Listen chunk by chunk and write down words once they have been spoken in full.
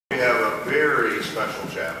special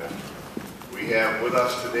chapel. We have with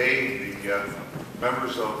us today the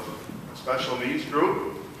members of the special needs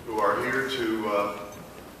group who are here to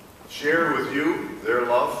share with you their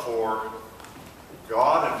love for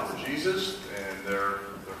God and for Jesus and their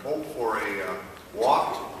hope for a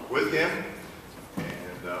walk with Him.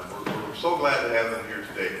 And we're so glad to have them here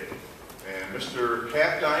today. And Mr.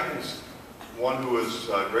 Capdine is one who has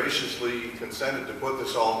graciously consented to put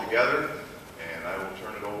this all together, and I will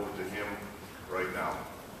turn it over to him right now.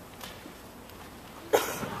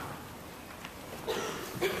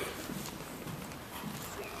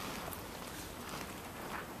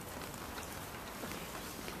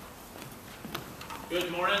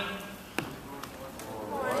 Good morning. Good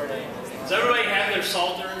morning. Does everybody have their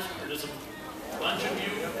psalters? Or does a bunch of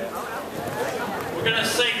you? We're going to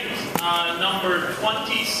sing number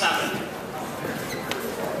 27.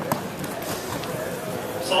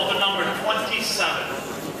 Psalter number 27.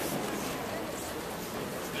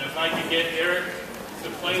 And if I could get Eric to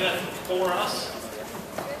play that for us.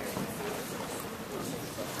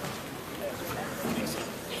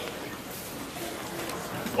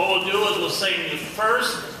 What we'll do is we'll sing the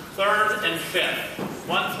first, third, and fifth.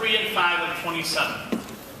 1, 3, and 5 of 27.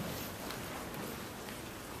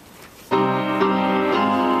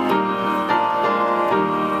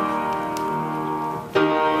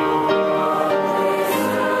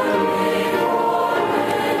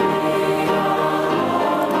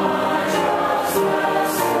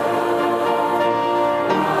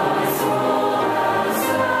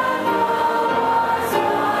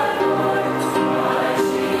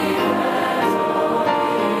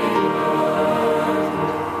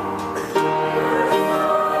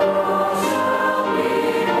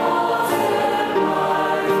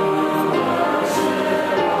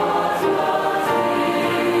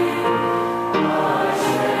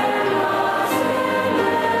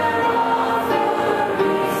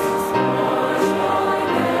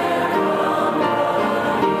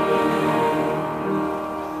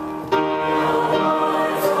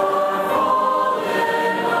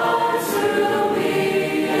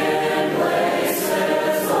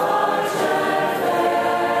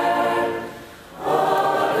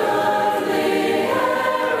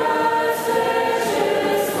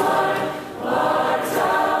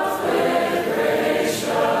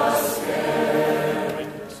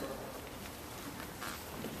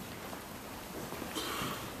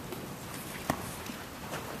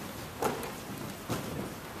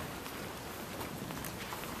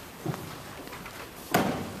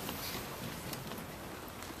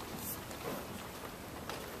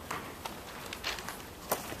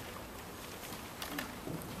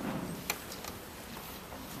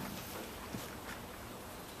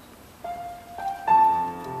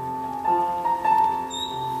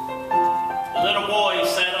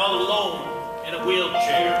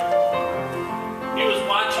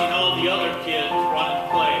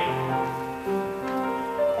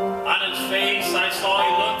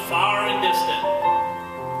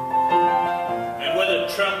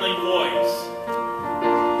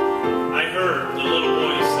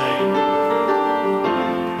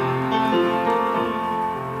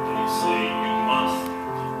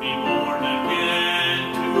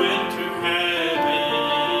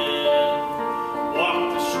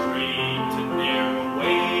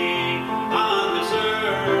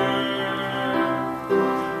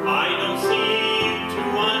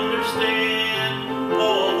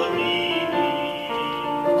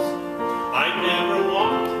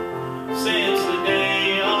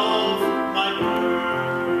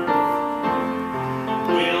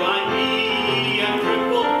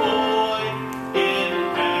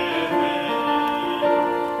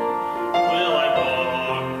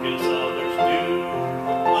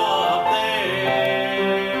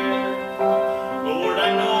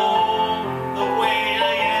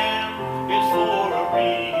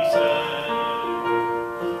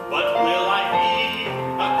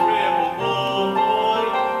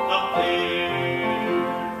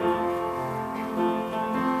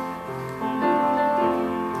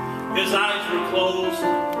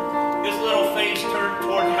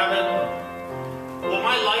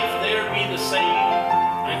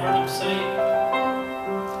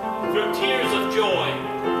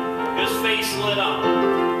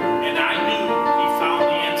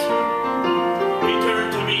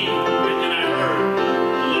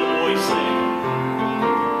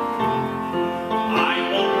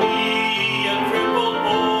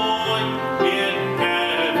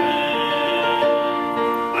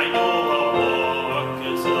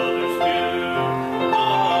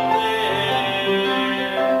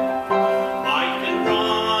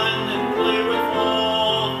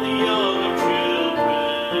 True.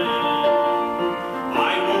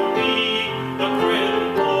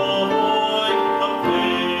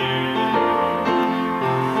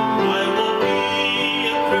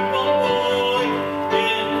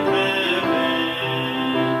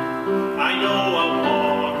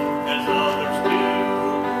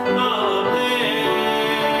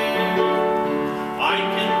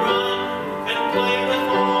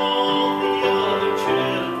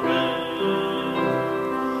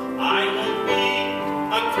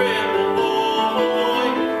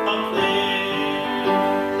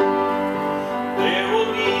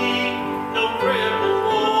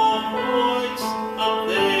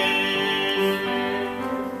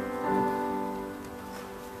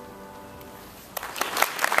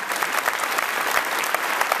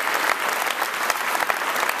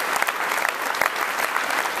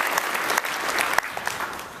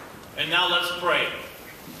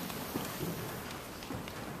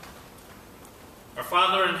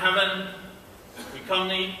 Father in heaven, we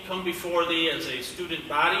come before Thee as a student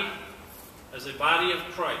body, as a body of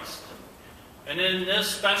Christ. And in this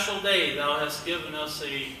special day, Thou hast given us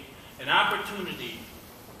an opportunity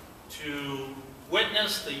to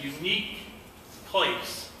witness the unique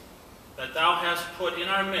place that Thou hast put in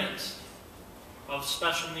our midst of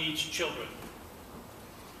special needs children.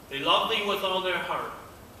 They love Thee with all their heart.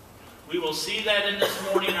 We will see that in this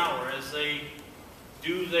morning hour as they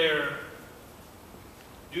do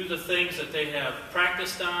the things that they have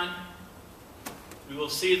practiced on. We will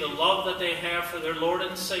see the love that they have for their Lord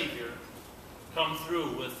and Savior come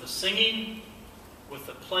through with the singing, with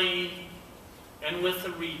the playing, and with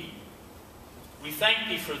the reading. We thank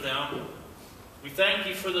Thee for them. We thank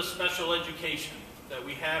Thee for the special education that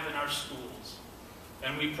we have in our schools.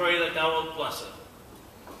 And we pray that Thou wilt bless it.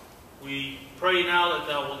 We pray now that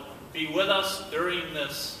Thou wilt be with us during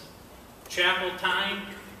this chapel time.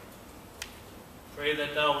 Pray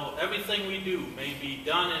that everything we do may be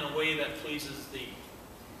done in a way that pleases Thee.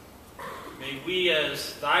 May we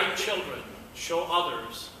as Thy children show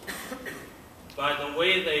others by the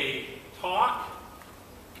way they talk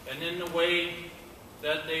and in the way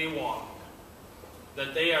that they walk,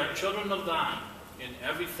 that they are children of Thine in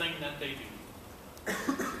everything that they do.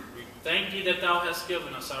 We thank Thee that Thou hast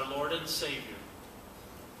given us our Lord and Savior.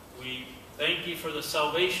 We thank Thee for the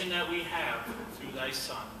salvation that we have through Thy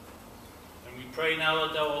Son. And we pray now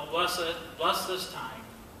that Thou wilt bless this time.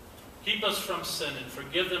 Keep us from sin and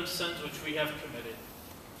forgive them sins which we have committed.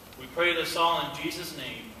 We pray this all in Jesus'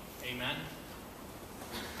 name. Amen.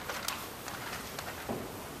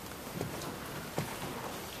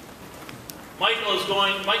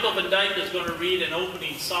 Michael Van Dyke is going to read an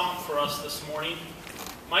opening psalm for us this morning.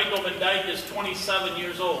 Michael Van Dyke is 27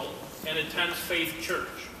 years old and attends Faith Church.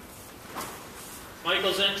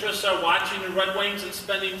 Michael's interests are watching the Red Wings and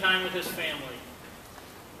spending time with his family.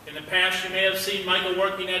 In the past, you may have seen Michael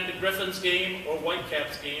working at the Griffins game or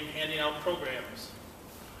Whitecaps game, handing out programs.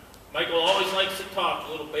 Michael always likes to talk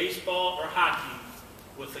a little baseball or hockey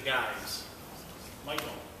with the guys.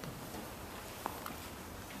 Michael.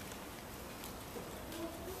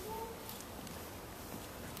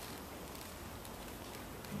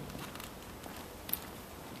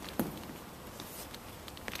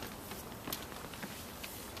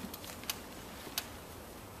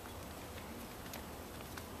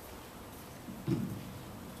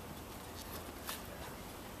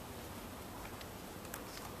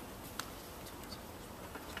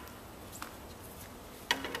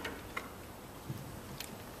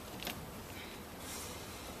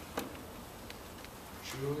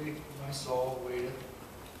 Truly my soul waiteth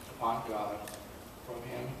upon God, from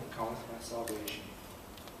him cometh my salvation.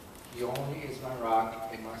 He only is my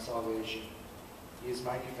rock and my salvation. He is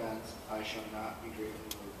my defense, I shall not be greatly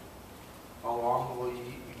moved. How long will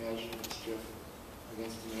ye imagine mischief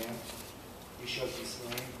against a man? Ye shall be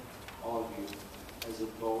slain, all of you. As a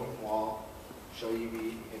bow and wall shall ye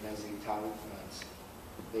be, and as a towered fence.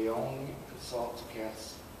 They only consult to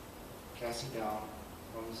cast him down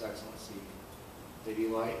from his excellency. They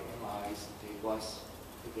delight in lies, they bless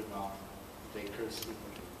with their mouth, they curse the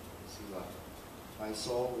wicked. Selah. My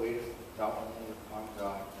soul waiteth thou only upon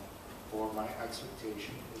God, for my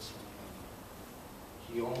expectation is from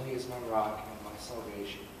him. He only is my rock and my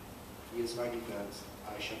salvation. He is my defense,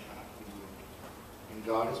 I shall not be moved. And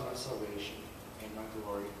God is my salvation and my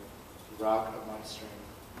glory, the rock of my strength,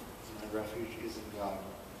 and my refuge is in God.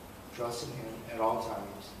 Trust in him at all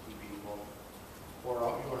times, ye people. Pour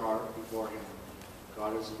out your heart before him.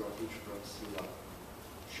 God is a refuge for us, Selah.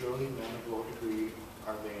 Surely men of low degree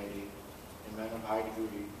are vanity, and men of high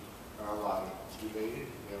degree are a lie. To be weighted in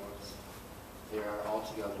balance, they are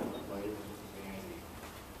altogether lighter than vanity.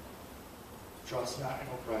 Trust not in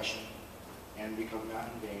oppression, and become not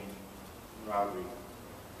in vain in robbery.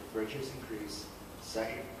 If riches increase, set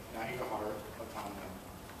not your heart upon them.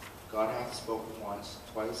 God hath spoken once,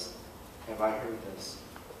 twice have I heard this,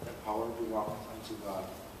 that power belongeth unto God.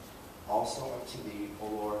 Also unto thee, O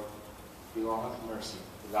Lord, belongeth mercy,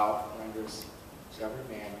 that thou renderest to every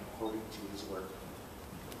man according to his work.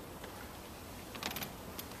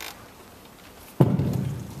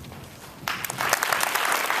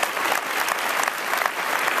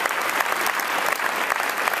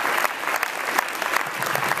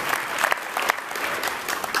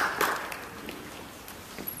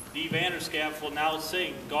 Dee Vanderscap will now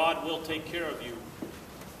sing, God Will Take Care of You.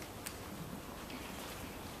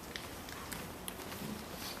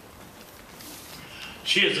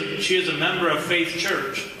 She is a member of Faith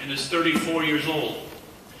Church and is 34 years old.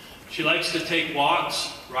 She likes to take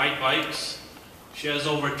walks, ride bikes. She has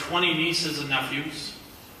over 20 nieces and nephews.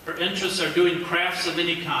 Her interests are doing crafts of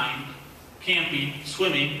any kind, camping,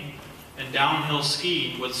 swimming, and downhill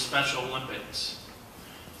skiing with Special Olympics.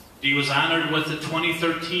 Dee was honored with the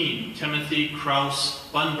 2013 Timothy Krause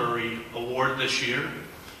Bunbury Award this year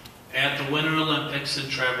at the Winter Olympics in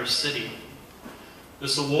Traverse City.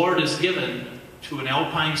 This award is given to an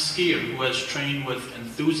alpine skier who has trained with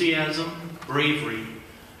enthusiasm, bravery,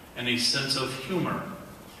 and a sense of humor,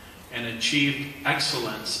 and achieved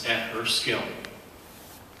excellence at her skill.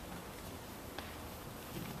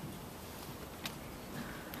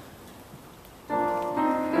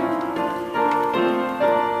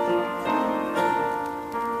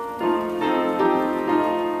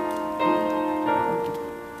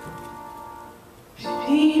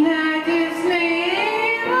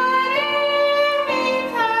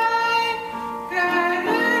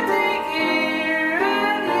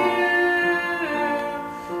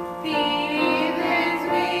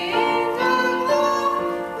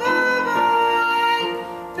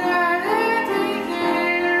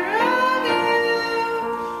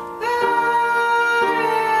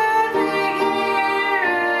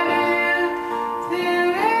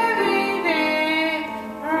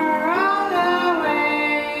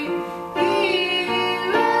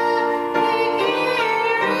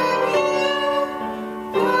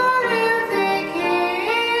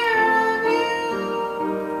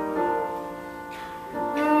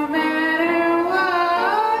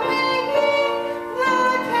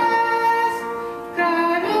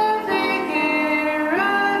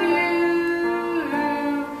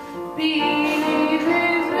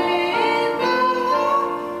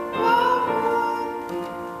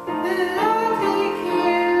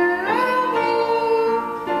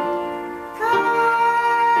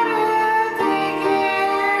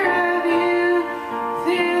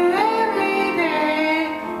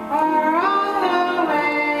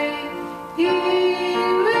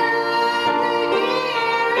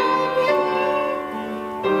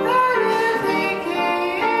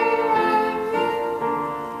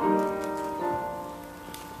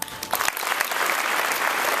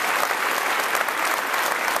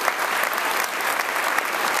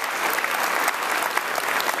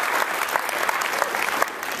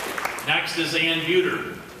 Next is Ann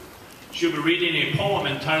Buter. She'll be reading a poem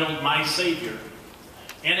entitled My Savior.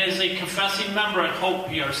 Ann is a confessing member at Hope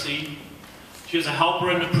PRC. She is a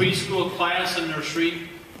helper in the preschool class and nursery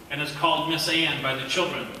and is called Miss Ann by the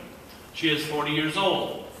children. She is 40 years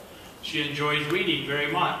old. She enjoys reading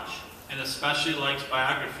very much and especially likes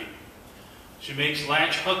biography. She makes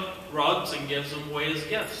latch hook rugs and gives them away as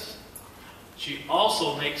gifts. She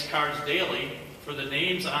also makes cards daily for the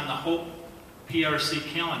names on the Hope PRC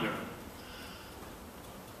calendar.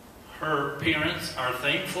 Her parents are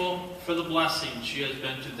thankful for the blessing she has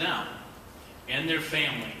been to them and their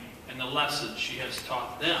family and the lessons she has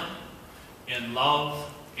taught them in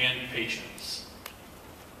love and patience.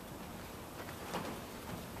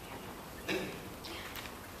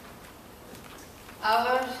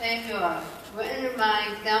 Our Savior, written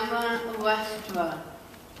by Thelma Westbrook.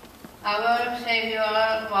 Our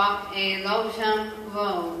Savior walked a lonesome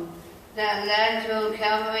road that led to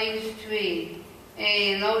Calvary Street,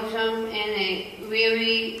 a lonesome and a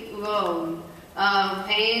weary road of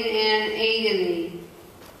pain and agony.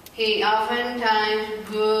 He oftentimes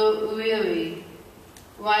grew weary,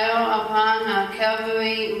 while upon the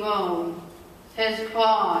Calvary road, his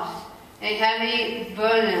cross, a heavy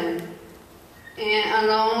burden, and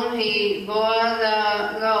alone he bore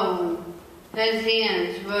the load. His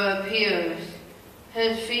hands were pierced,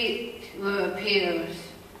 his feet were pierced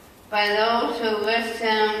by those who wished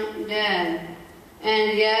him dead.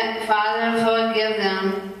 And yet, Father, forgive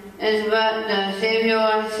them, is what the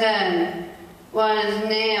Savior said, was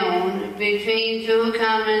nailed between two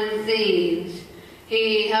common thieves.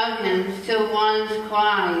 He hearkens to one's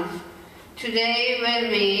cries. Today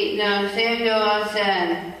with me, the Savior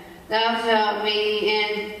said, thou shalt be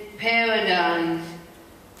in paradise.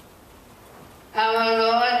 Our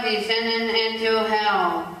Lord descended into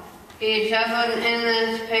hell. He suffered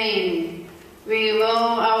endless pain. We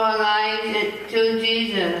roll our lives to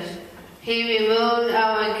Jesus. He removed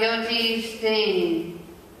our guilty stain.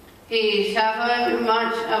 He suffered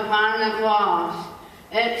much upon the cross.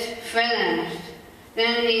 It's finished.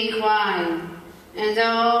 Then he cried. And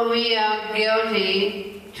though we are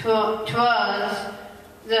guilty, 'twas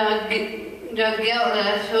the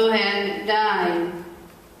guiltless who had died.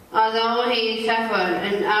 Although he suffered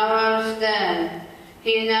in our stead,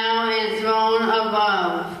 he now enthroned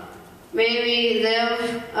above. May we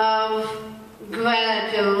live of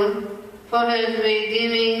gratitude for his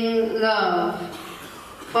redeeming love.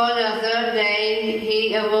 For the third day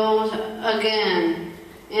he arose again,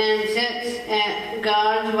 and at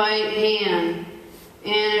God's right hand,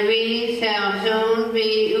 and we shall soon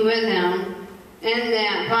be with him in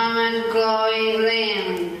that promised glory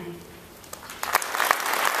land.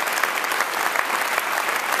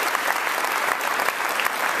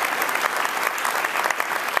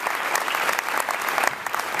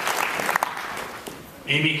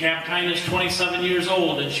 Amy Kaptein is 27 years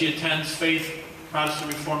old and she attends Faith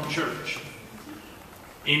Protestant Reformed Church.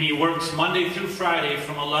 Amy works Monday through Friday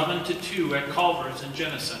from 11 to 2 at Culver's in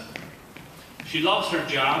Jenison. She loves her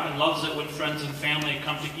job and loves it when friends and family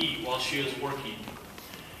come to eat while she is working.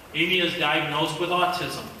 Amy is diagnosed with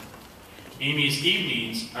autism. Amy's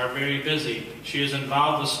evenings are very busy. She is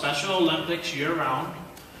involved with Special Olympics year-round.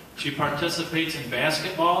 She participates in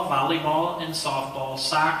basketball, volleyball, and softball,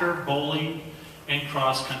 soccer, bowling, and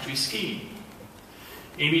cross-country skiing.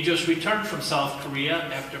 Amy just returned from South Korea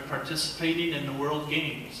after participating in the World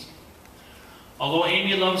Games. Although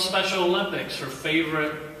Amy loves Special Olympics, her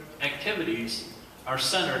favorite activities are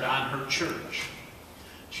centered on her church.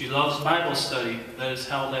 She loves Bible study that is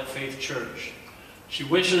held at Faith Church. She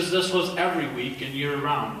wishes this was every week and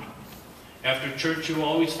year-round. After church, you will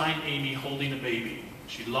always find Amy holding a baby.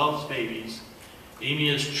 She loves babies. Amy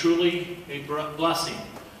is truly a blessing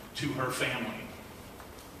to her family.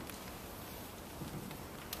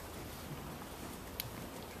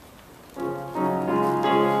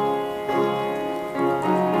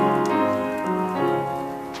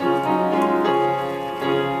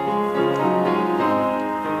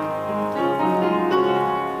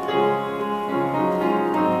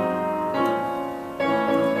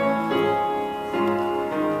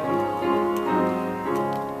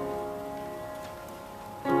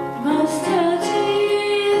 Must tell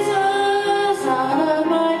Jesus all of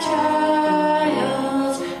my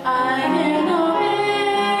trials. I cannot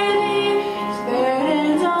bear these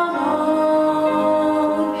burdens alone.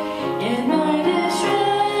 In my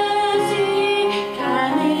distress, He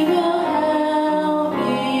kindly will help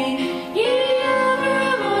me. He ever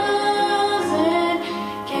loves and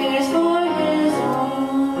cares for His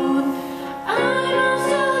own. I must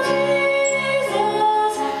tell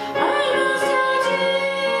Jesus. I must tell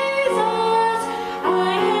Jesus.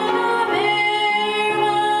 I cannot bear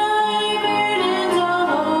my burdens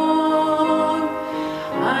alone.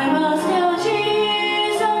 I must tell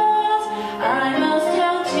Jesus. I must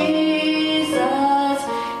tell Jesus.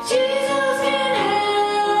 Jesus can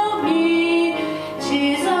help me.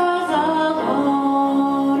 Jesus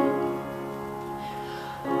alone.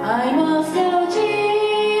 I must tell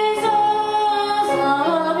Jesus all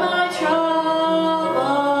of my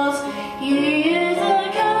troubles. He is a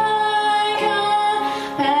kind,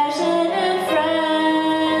 compassionate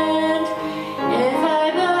friend. If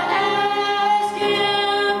I but ask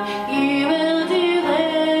Him, He will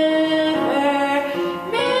deliver.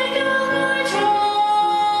 Make all my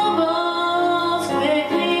troubles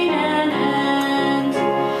quickly end.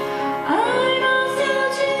 I must tell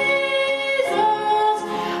Jesus.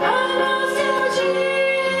 I must tell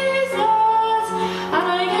Jesus.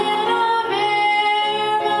 I cannot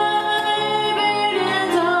bear my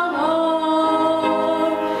burdens alone.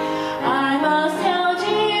 I must tell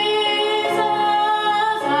Jesus.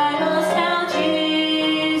 I must tell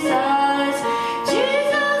Jesus.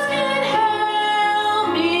 Jesus can help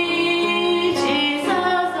me.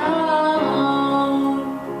 Jesus alone.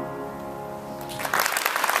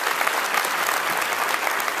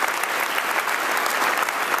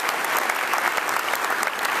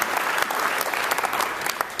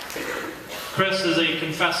 Chris is a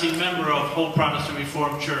confessing member of Hope Protestant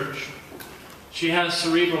Reformed Church. She has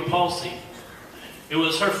cerebral palsy. It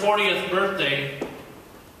was her 40th birthday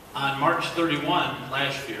on March 31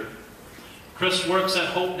 last year. Chris works at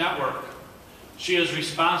Hope Network. She is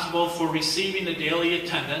responsible for receiving the daily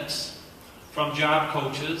attendance from job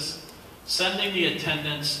coaches, sending the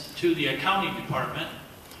attendance to the accounting department,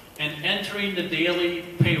 and entering the daily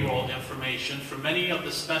payroll information for many of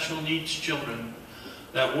the special needs children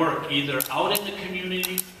that work either out in the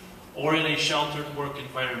community or in a sheltered work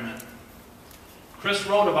environment. Chris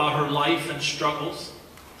wrote about her life and struggles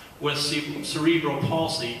with cerebral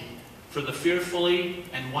palsy for the Fearfully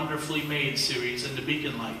and Wonderfully Made series in the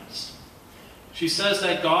Beacon Lights. She says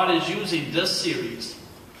that God is using this series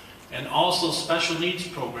and also special needs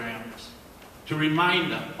programs to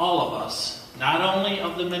remind all of us not only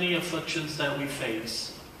of the many afflictions that we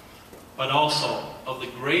face, but also of the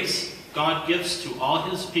grace God gives to all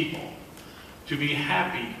His people to be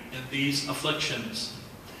happy in these afflictions.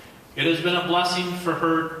 It has been a blessing for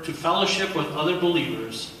her to fellowship with other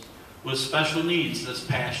believers with special needs this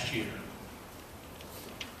past year.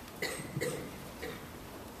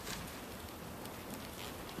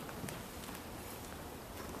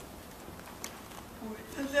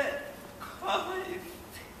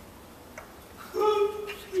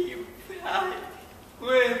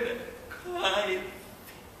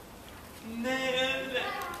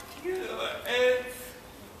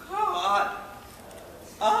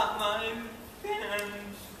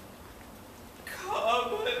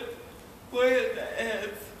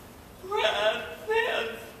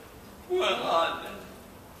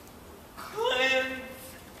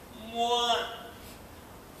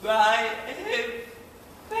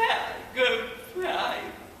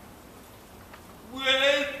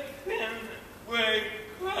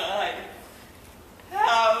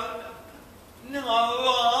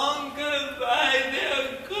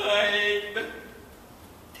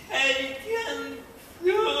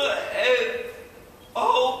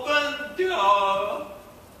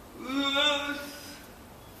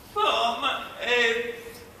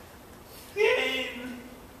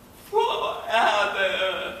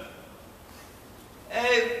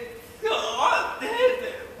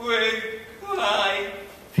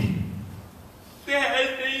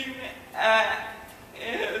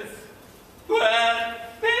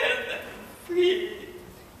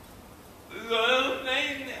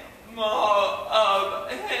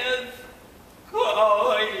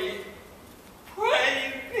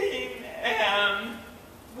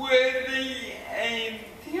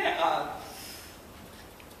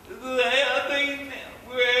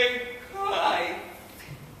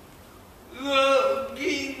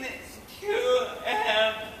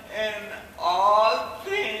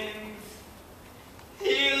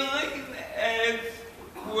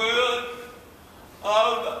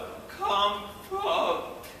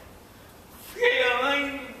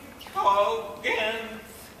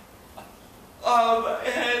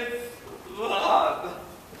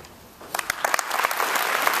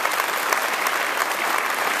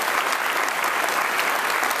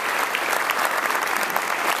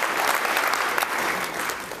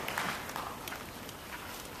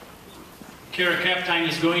 Kara Kaptein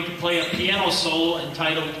is going to play a piano solo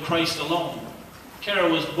entitled Christ Alone. Kara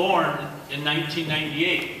was born in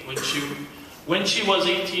 1998. When she was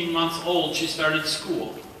 18 months old, she started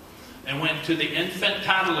school and went to the infant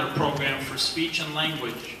toddler program for speech and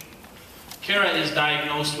language. Kara is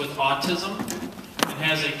diagnosed with autism and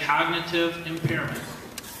has a cognitive impairment.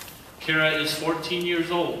 Kara is 14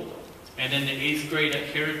 years old and in the 8th grade at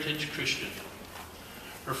Heritage Christian.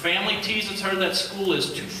 Her family teases her that school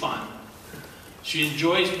is too fun. She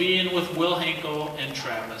enjoys being with Will Henkel and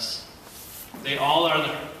Travis. They all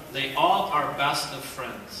are best of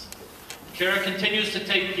friends. Kara continues to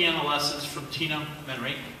take piano lessons from Tina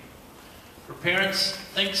Menrich. Her parents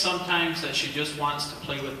think sometimes that she just wants to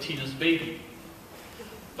play with Tina's baby.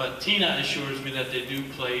 But Tina assures me that they do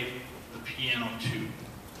play the piano too.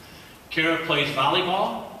 Kara plays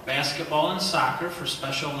volleyball, basketball, and soccer for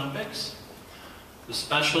Special Olympics. The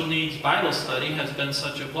special needs Bible study has been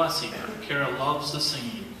such a blessing. Kara loves the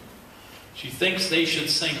singing. She thinks they should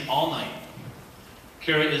sing all night.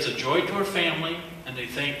 Kara is a joy to her family, and they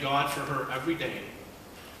thank God for her every day.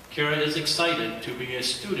 Kara is excited to be a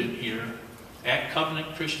student here at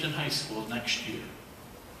Covenant Christian High School next year.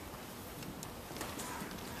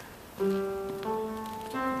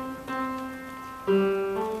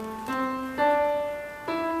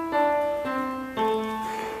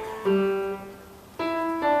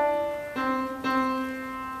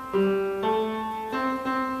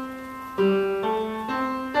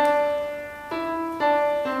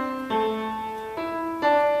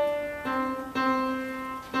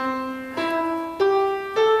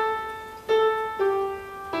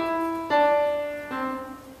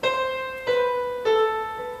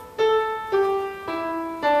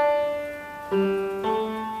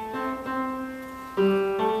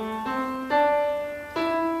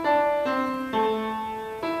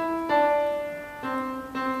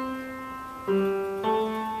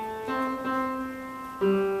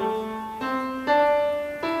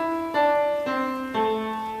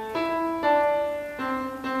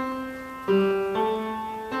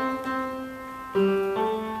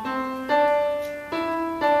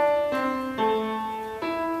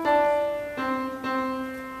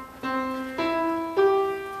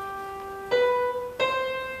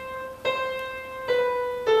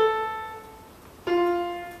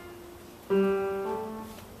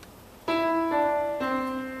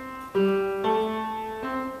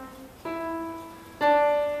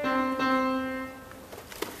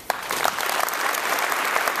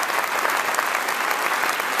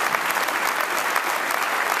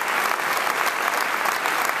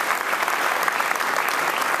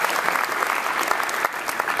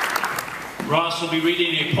 Ross will be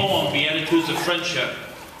reading a poem, Beatitudes of Friendship.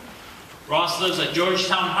 Ross lives at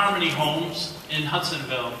Georgetown Harmony Homes in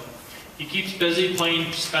Hudsonville. He keeps busy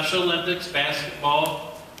playing Special Olympics,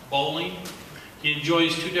 basketball, bowling. He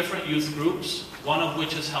enjoys 2 different youth groups, one of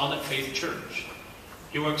which is held at Faith Church.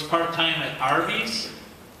 He works part-time at Arby's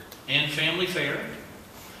and Family Fare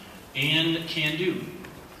and Can Do.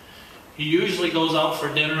 He usually goes out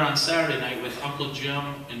for dinner on Saturday night with Uncle Jim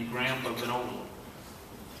and Grandpa Van Overloop.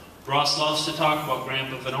 Ross loves to talk about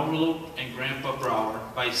Grandpa Van Overloop and Grandpa Brower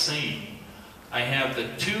by saying, "I have the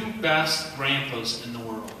 2 best grandpas in the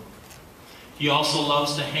world." He also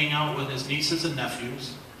loves to hang out with his nieces and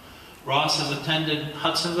nephews. Ross has attended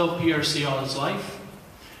Hudsonville PRC all his life.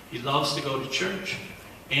 He loves to go to church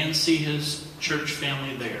and see his church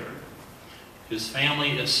family there. His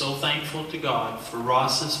family is so thankful to God for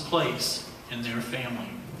Ross's place in their family.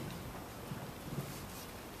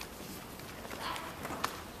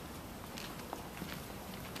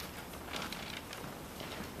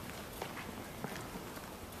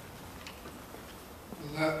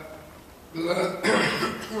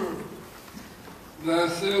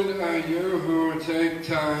 Blessed are you who take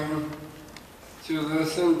time to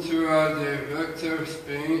listen to our divictive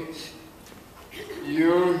speech.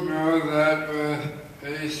 You know that with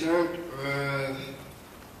patience,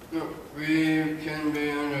 we can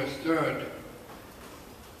be understood.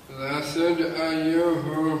 Blessed are you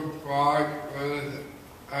who walk with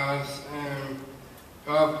us in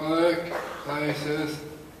public places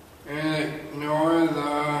and ignore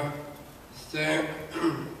the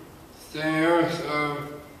stares of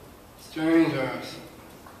strangers.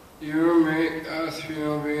 You make us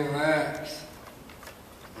feel relaxed.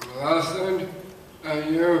 Blessed are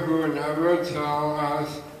you who never tell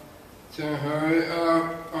us to hurry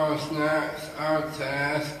up or snatch our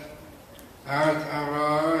tasks out of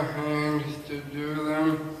our hands to do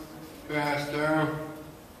them faster.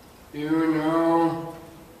 You know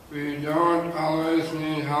we don't always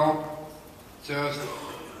need help, just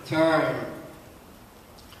time.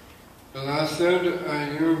 Blessed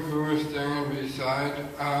are you who stand beside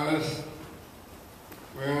us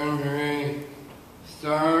when we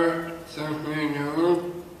start something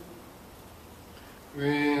new.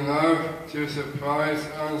 We love to surprise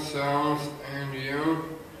ourselves and you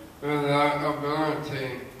with that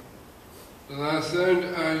ability. Blessed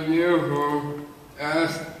are you who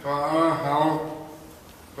ask for our help,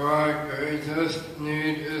 for our greatest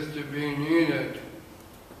need is to be needed.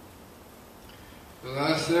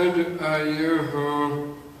 Blessed are you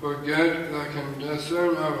who forget the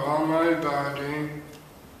condition of all my body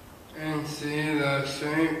and see the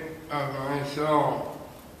shape of my soul.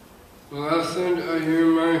 Blessed are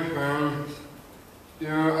you, my friends. You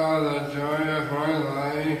are the joy of my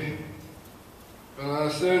life.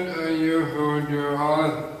 Blessed are you who do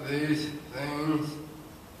all these things.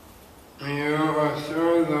 You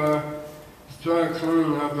assure the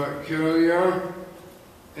struggling, the peculiar,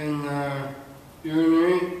 and the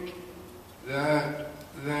unique, that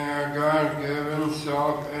their God-given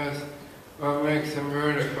self is what makes them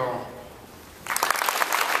vertical.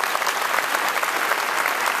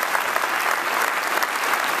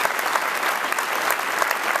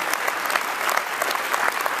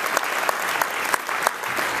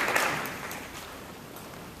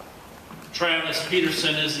 Travis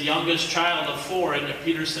Peterson is the youngest child of 4 in the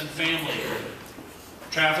Peterson family.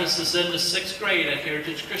 Travis is in the 6th grade at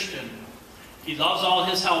Heritage Christian. He loves all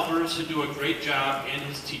his helpers who do a great job and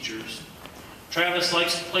his teachers. Travis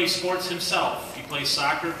likes to play sports himself. He plays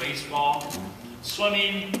soccer, baseball,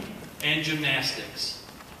 swimming, and gymnastics.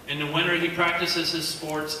 In the winter, he practices his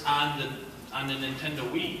sports on the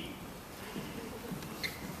Nintendo Wii.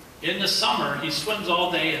 In the summer, he swims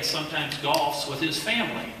all day and sometimes golfs with his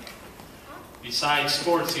family. Besides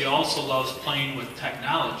sports, he also loves playing with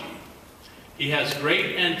technology. He has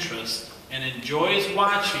great interest and enjoys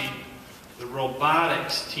watching the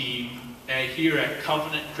robotics team here at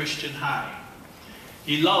Covenant Christian High.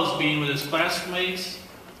 He loves being with his classmates,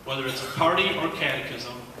 whether it's a party or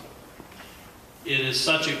catechism. It is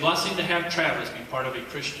such a blessing to have Travis be part of a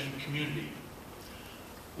Christian community.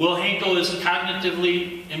 Will Hinkle is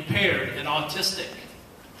cognitively impaired and autistic.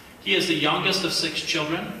 He is the youngest of 6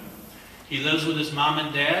 children. He lives with his mom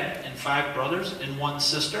and dad and 5 brothers and 1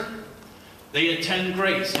 sister. They attend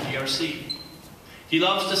Grace in ERC. He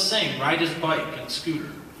loves to sing, ride his bike and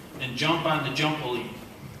scooter, and jump on the Jumpoline.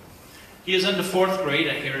 He is in the 4th grade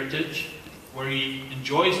at Heritage, where he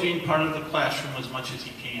enjoys being part of the classroom as much as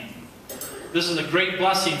he can. This is a great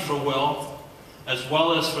blessing for Will, as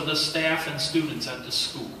well as for the staff and students at the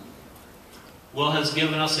school. Will has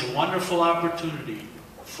given us a wonderful opportunity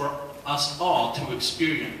for us all to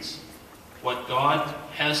experience what God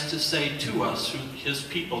has to say to us through his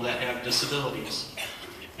people that have disabilities,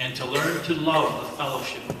 and to learn to love the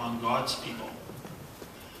fellowship among God's people.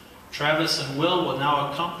 Travis and Will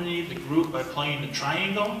now accompany the group by playing the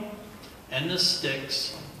triangle and the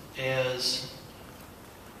sticks, as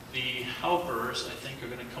the helpers, I think, are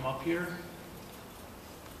going to come up here.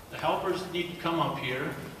 The helpers need to come up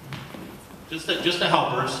here. Just the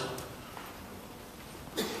helpers.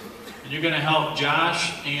 And you're going to help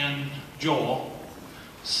Josh and Joel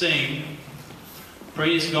sing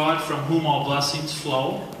Praise God from whom all blessings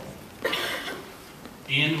flow.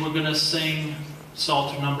 And we're going to sing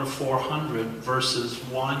Psalter number 400, verses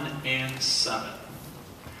 1 and 7.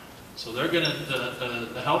 So they're going to,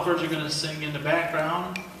 the helpers are going to sing in the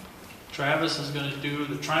background. Travis is going to do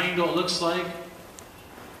the triangle, it looks like.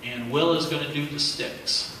 And Will is going to do the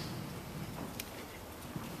sticks.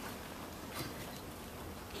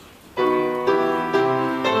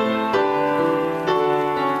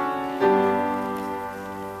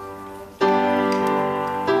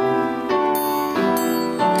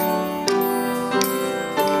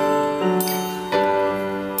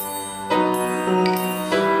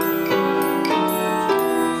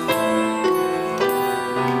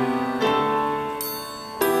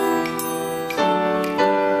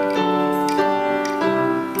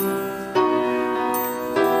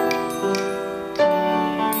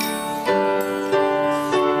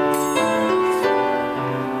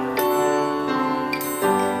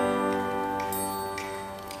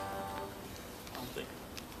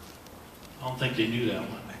 I don't think they knew that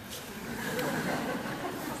one.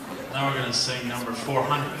 Now we're going to sing number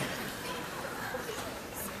 400.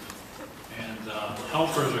 And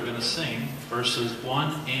helpers are going to sing verses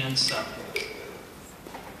 1 and 7.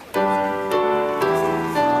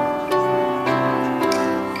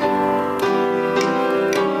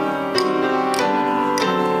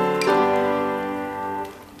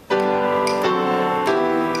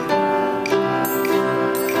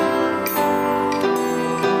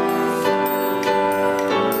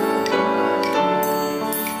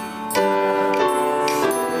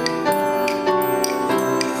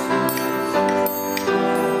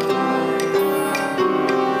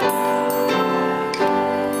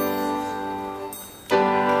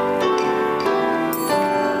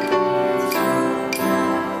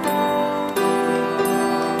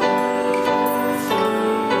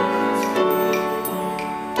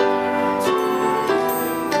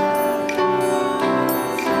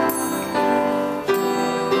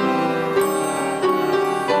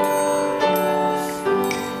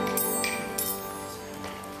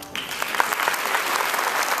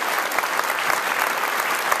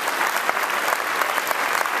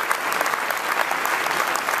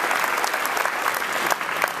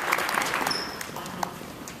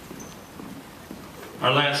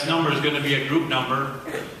 last number is going to be a group number.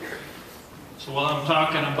 So while I'm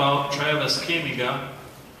talking about Travis Kamiga,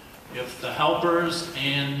 if the helpers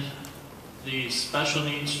and the special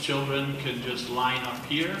needs children could just line up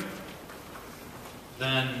here,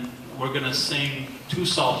 then we're going to sing 2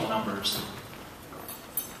 Psalter numbers.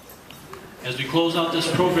 As we close out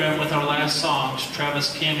this program with our last songs,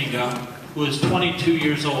 Travis Kamiga, who is 22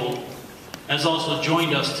 years old, has also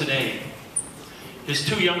joined us today. His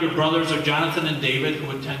 2 younger brothers are Jonathan and David,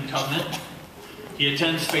 who attend Covenant. He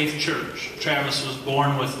attends Faith Church. Travis was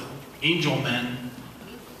born with Angelman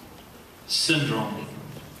syndrome.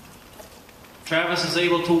 Travis is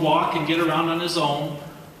able to walk and get around on his own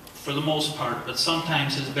for the most part, but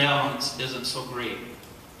sometimes his balance isn't so great.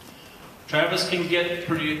 Travis can get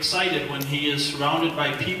pretty excited when he is surrounded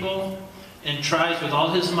by people and tries with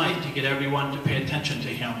all his might to get everyone to pay attention to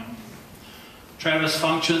him. Travis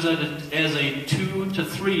functions as a 2 to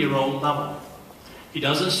 3-year-old level. He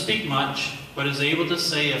doesn't speak much, but is able to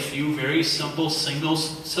say a few very simple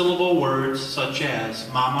single-syllable words such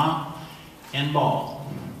as mama and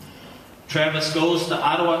ball. Travis goes to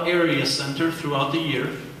Ottawa Area Center throughout the year.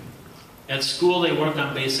 At school, they work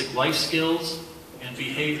on basic life skills and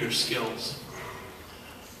behavior skills.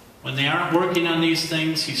 When they aren't working on these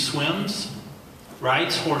things, he swims,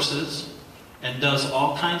 rides horses, and does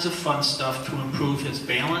all kinds of fun stuff to improve his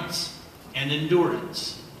balance and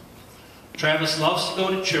endurance. Travis loves to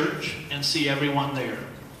go to church and see everyone there.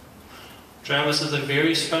 Travis is a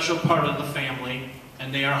very special part of the family,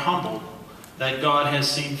 and they are humbled that God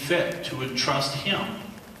has seen fit to entrust him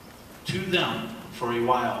to them for a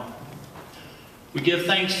while. We give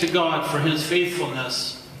thanks to God for his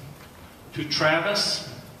faithfulness to Travis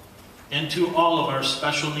and to all of our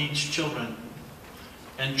special needs children,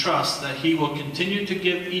 and trust that he will continue to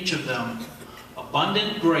give each of them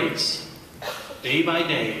abundant grace day by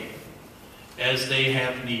day as they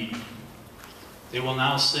have need. They will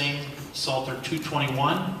now sing Psalter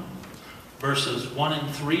 221, verses 1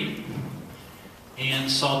 and 3,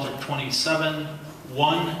 and Psalter 27,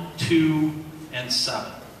 1, 2, and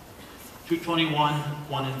 7. 221,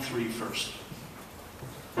 1 and 3 first.